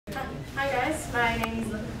Hi guys, my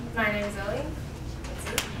name's Lily,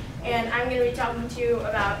 and I'm going to be talking to you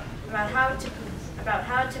about how to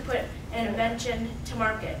put an invention to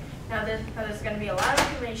market. Now there's going to be a lot of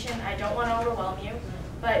information. I don't want to overwhelm you,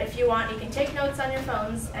 but if you want, you can take notes on your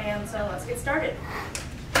phones. And so let's get started.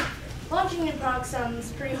 Launching a new product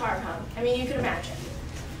sounds pretty hard, huh? I mean, you can imagine.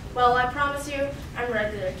 Well, I promise you, I'm a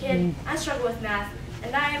regular kid. I struggle with math,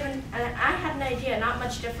 and I had an idea not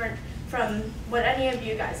much different from what any of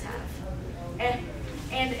you guys have.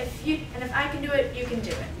 And if I can do it, you can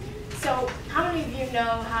do it. So, how many of you know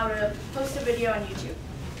how to post a video on YouTube?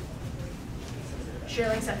 Share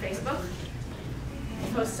links on Facebook?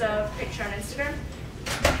 Post a picture on Instagram?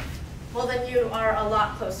 Well, then you are a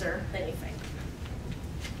lot closer than you think.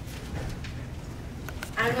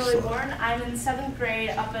 I'm Lily Bourne. I'm in 7th grade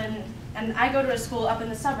and I go to a school up in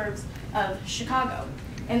the suburbs of Chicago.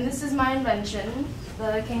 And this is my invention,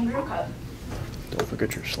 the kangaroo cub. Don't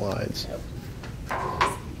forget your slides.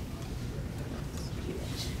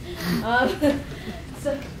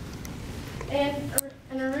 And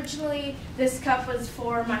originally this cup was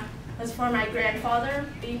for my grandfather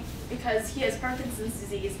because he has Parkinson's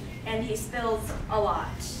disease and he spills a lot.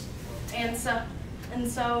 And so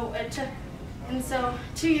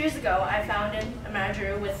 2 years ago I founded a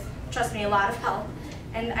manager with, trust me, a lot of help,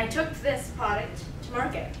 and I took this product to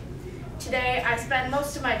market. Today I spend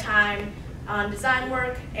most of my time on design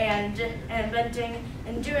work and inventing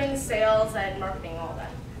and doing sales and marketing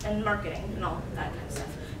and all that kind of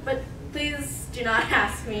stuff. But please do not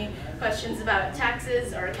ask me questions about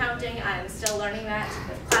taxes or accounting. I'm still learning that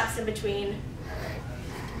with claps in between.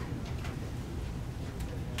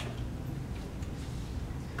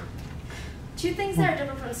 Two things that are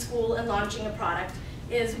different from school and launching a product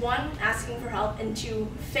is one, asking for help, and two,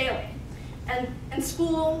 failing. And in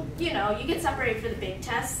school, you know, you get separated for the big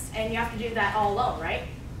tests and you have to do that all alone, right?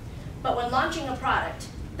 But when launching a product,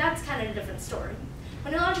 that's kind of a different story.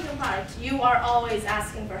 When you're launching a product, you are always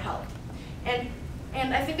asking for help. And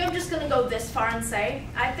I think I'm just going to go this far and say,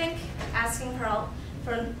 I think asking for help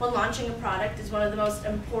when launching a product is one of the most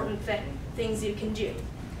important things you can do.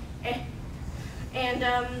 And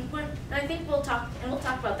I think we'll talk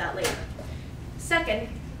about that later. Second,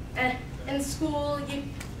 in school, you're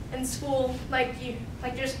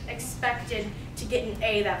just expected to get an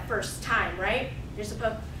A that first time, right? You're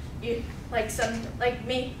supposed maybe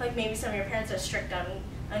some of your parents are strict on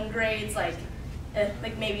grades, like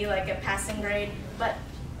maybe like a passing grade. But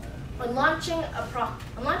when launching a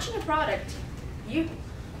product,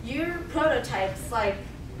 your prototypes like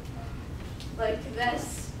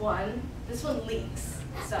this one leaks.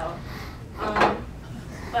 So,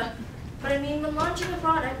 but I mean, when launching a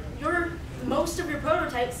product, most of your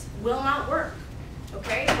prototypes will not work,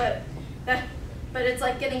 okay? But it's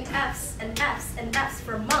like getting F's and F's and F's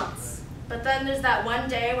for months. But then there's that one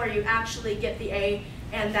day where you actually get the A,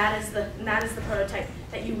 and that is the prototype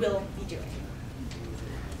that you will be doing.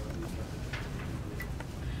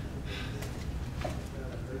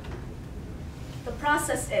 The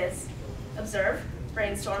process is observe,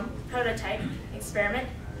 brainstorm, prototype, experiment,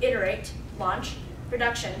 iterate, launch,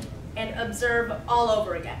 production, and observe all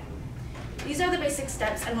over again. These are the basic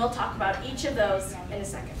steps, and we'll talk about each of those in a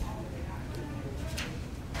second.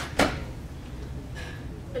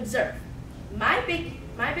 Observe. My big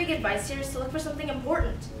advice here is to look for something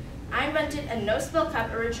important. I invented a no-spill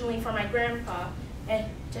cup originally for my grandpa and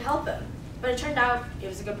to help him, but it turned out it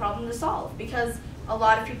was a good problem to solve because a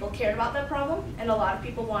lot of people cared about that problem, and a lot of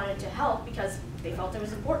people wanted to help because they felt it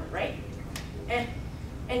was important, right? And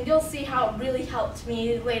you'll see how it really helped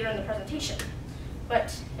me later in the presentation.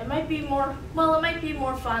 But it might be more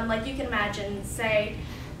fun, like you can imagine, say,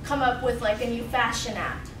 come up with like a new fashion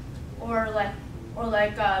app, or like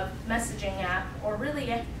a messaging app, or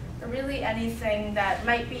really anything that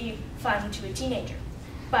might be fun to a teenager.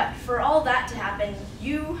 But for all that to happen,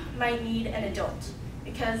 you might need an adult,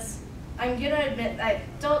 because I'm gonna admit that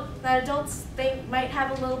adults, they might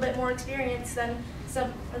have a little bit more experience than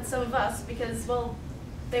some of us, because, well,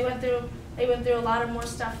 they went through a lot of more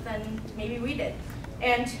stuff than maybe we did.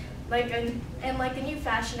 And like a new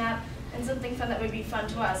fashion app and something fun that would be fun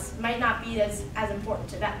to us might not be as important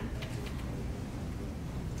to them.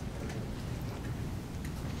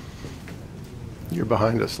 You're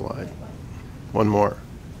behind a slide. One more.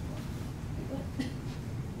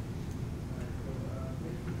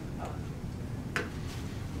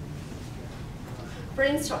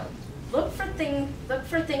 Brainstorm. Look for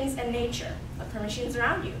things in nature. Look for machines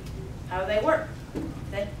around you. How do they work?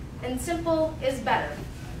 And simple is better.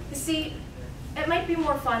 You see, it might be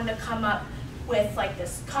more fun to come up with like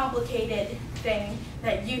this complicated thing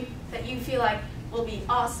that you feel like will be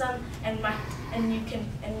awesome and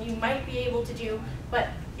you might be able to do, but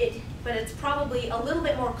it's probably a little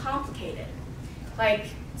bit more complicated. Like,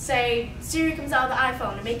 say, Siri comes out of the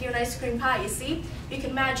iPhone to make you an ice cream pie, you see? You can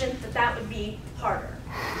imagine that that would be harder.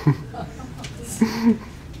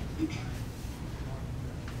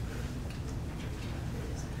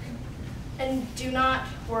 And do not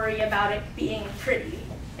worry about it being pretty.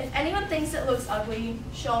 If anyone thinks it looks ugly,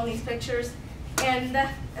 show them these pictures, and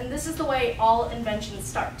this is the way all inventions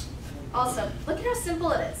start. Also, look at how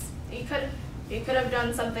simple it is. You could have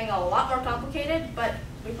done something a lot more complicated, but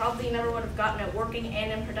we probably never would have gotten it working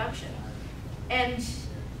and in production. And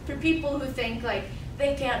for people who think like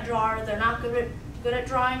they can't draw or they're not good at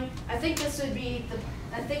drawing, I think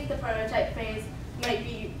the prototype phase might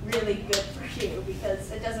be really good for you because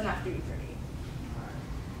it doesn't have to be pretty.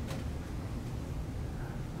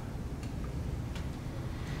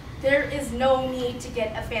 There is no need to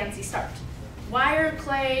get a fancy start. Wire,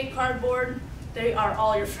 clay, cardboard, they are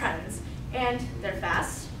all your friends. And they're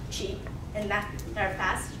fast, cheap, and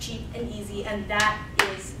easy, and that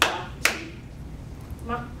is the key.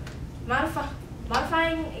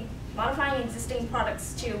 Modifying existing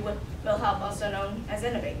products too will help, also known as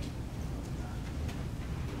innovate.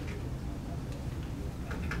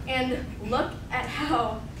 And look at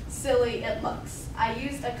how silly it looks. I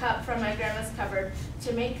used a cup from my grandma's cupboard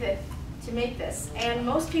to make this, and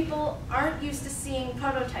most people aren't used to seeing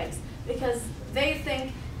prototypes because they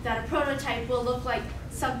think that a prototype will look like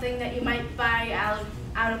something that you might buy out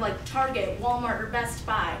of like Target, Walmart, or Best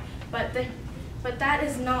Buy, but that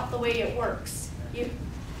is not the way it works. It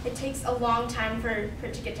takes a long time for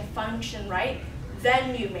it to get to function right,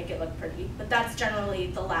 then you make it look pretty, but that's generally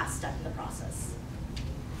the last step in the process.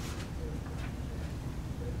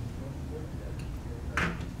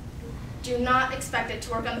 Do not expect it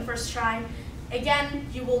to work on the first try. Again,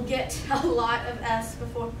 you will get a lot of S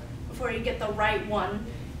before you get the right one.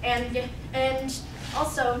 And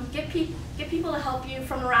also get people to help you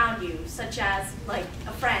from around you, such as like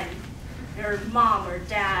a friend, your mom or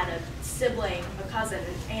dad, a sibling, a cousin,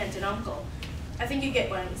 an aunt, and uncle. I think you get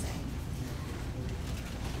what I'm saying.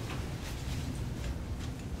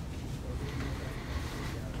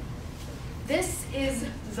 This is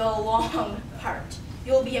the long part.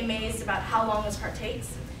 You'll be amazed about how long this part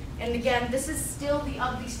takes. And again, this is still the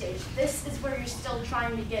ugly stage. This is where you're still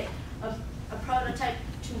trying to get a prototype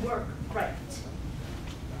to work right.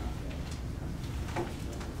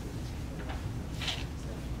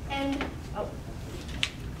 And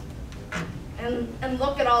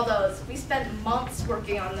look at all those. We spent months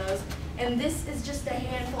working on those, and this is just a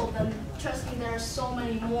handful of them. Trust me, there are so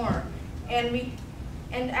many more. And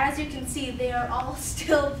as you can see, they are all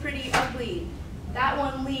still pretty ugly. That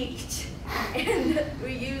one leaked, and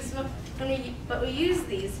we use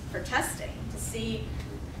these for testing to see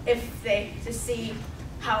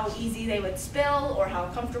how easy they would spill or how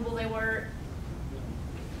comfortable they were.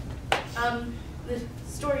 The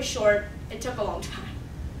story short, it took a long time.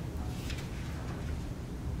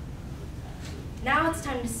 Now it's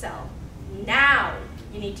time to sell. Now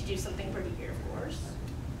you need to do something pretty here, of course.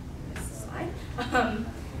 This is a slide.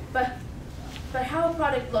 But how a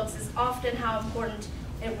product looks is often how important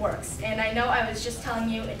it works. And I know I was just telling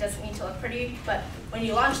you it doesn't need to look pretty, but when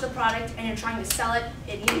you launch the product and you're trying to sell it,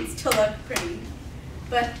 it needs to look pretty.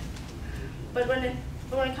 But when it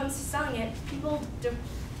comes to selling it,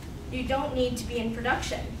 you don't need to be in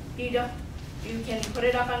production. You can put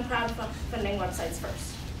it up on crowdfunding websites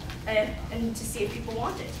first, and to see if people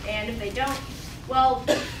want it. And if they don't, well,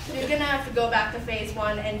 you're gonna have to go back to phase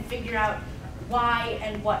 1 and figure out why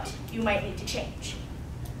and what you might need to change.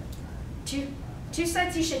 Two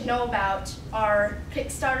sites you should know about are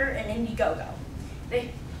Kickstarter and Indiegogo.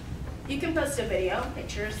 You can post a video,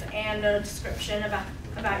 pictures, and a description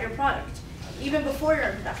about your product, even before you're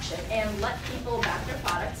in production, and let people back your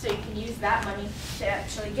product so you can use that money to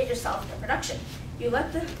actually get yourself into production.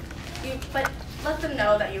 Let them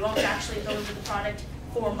know that you won't actually deliver the product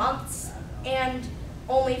for months, and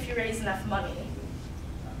only if you raise enough money.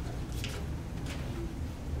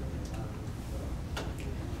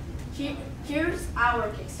 Here's our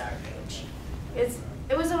Kickstarter page.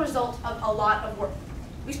 It was a result of a lot of work.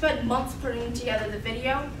 We spent months putting together the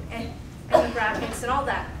video and the graphics and all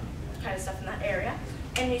that kind of stuff in that area.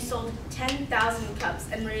 And we sold 10,000 cups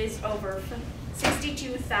and raised over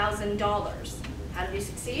 $62,000. How did we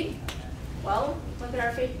succeed? Well, look at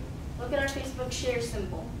our Facebook share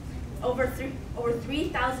symbol. Over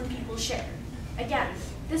 3,000 people shared. Again,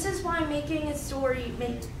 this is why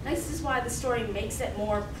this is why the story makes it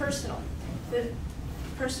more personal. The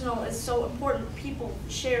personal is so important. People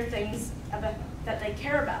share things that they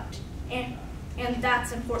care about, and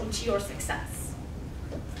that's important to your success.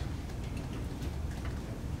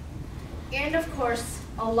 And of course,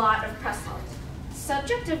 a lot of press help.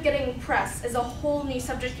 Subject of getting press is a whole new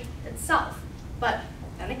subject itself, but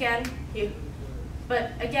then again,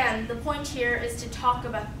 the point here is to talk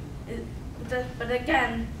about. But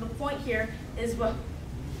again, the point here is what.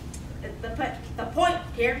 The point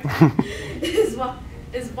here is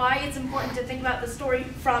why it's important to think about the story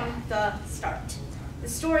from the start. The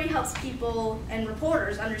story helps people and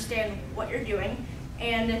reporters understand what you're doing,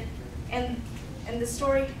 and the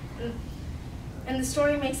story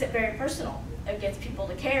makes it very personal. It gets people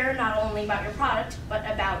to care not only about your product but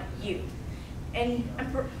about you. And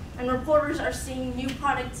reporters are seeing new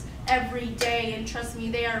products every day, and trust me,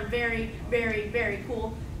 they are very, very, very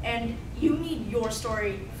cool. And you need your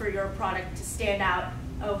story for your product to stand out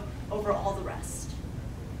over all the rest.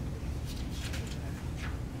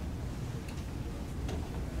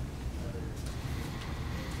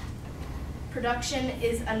 Production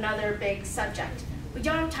is another big subject. We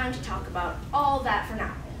don't have time to talk about all that for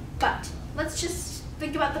now, but let's just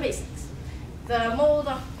think about the basics. The mold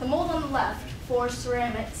on the left for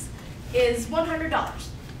ceramics is $100.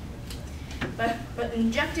 But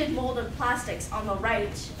injected molded plastics on the right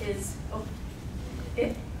is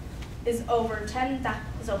over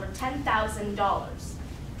 $10,000.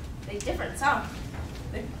 Big difference, huh?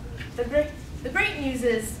 The great news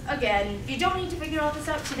is, again, you don't need to figure all this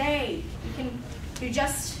out today.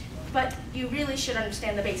 But you really should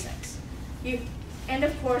understand the basics. And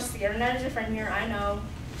of course, the internet is a friend here. I know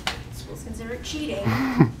schools consider it cheating,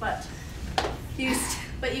 but you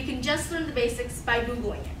can just learn the basics by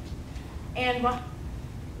Googling it. And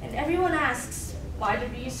everyone asks, why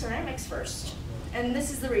did we use ceramics first? And this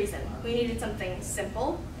is the reason. We needed something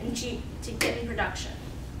simple and cheap to get in production.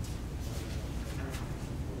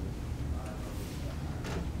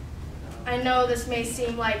 I know this may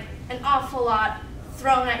seem like an awful lot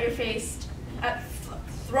thrown at your face,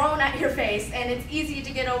 and it's easy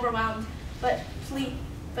to get overwhelmed, but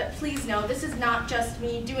please know, this is not just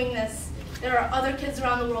me doing this. There are other kids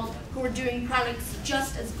around the world who are doing products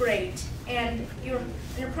just as great, and you're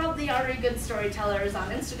probably already good storytellers on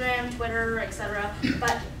Instagram, Twitter, etc.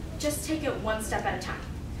 But just take it one step at a time.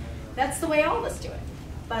 That's the way all of us do it.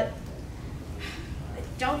 But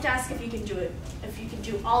don't ask if you can do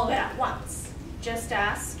all of it at once. Just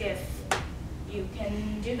ask if you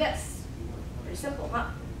can do this. Pretty simple, huh?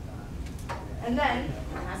 And then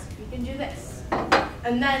ask if you can do this.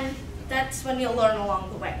 And then that's when you'll learn along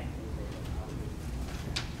the way.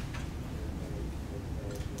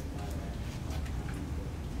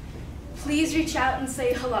 Please reach out and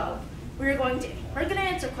say hello. We're going to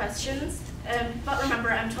answer questions, but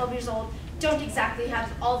remember, I'm 12 years old. Don't exactly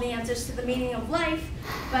have all the answers to the meaning of life,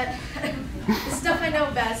 but the stuff I know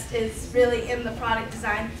best is really in the product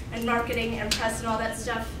design and marketing and press and all that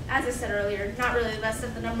stuff. As I said earlier, not really the best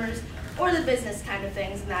at the numbers or the business kind of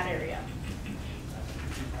things in that area.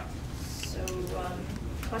 So,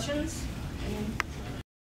 questions?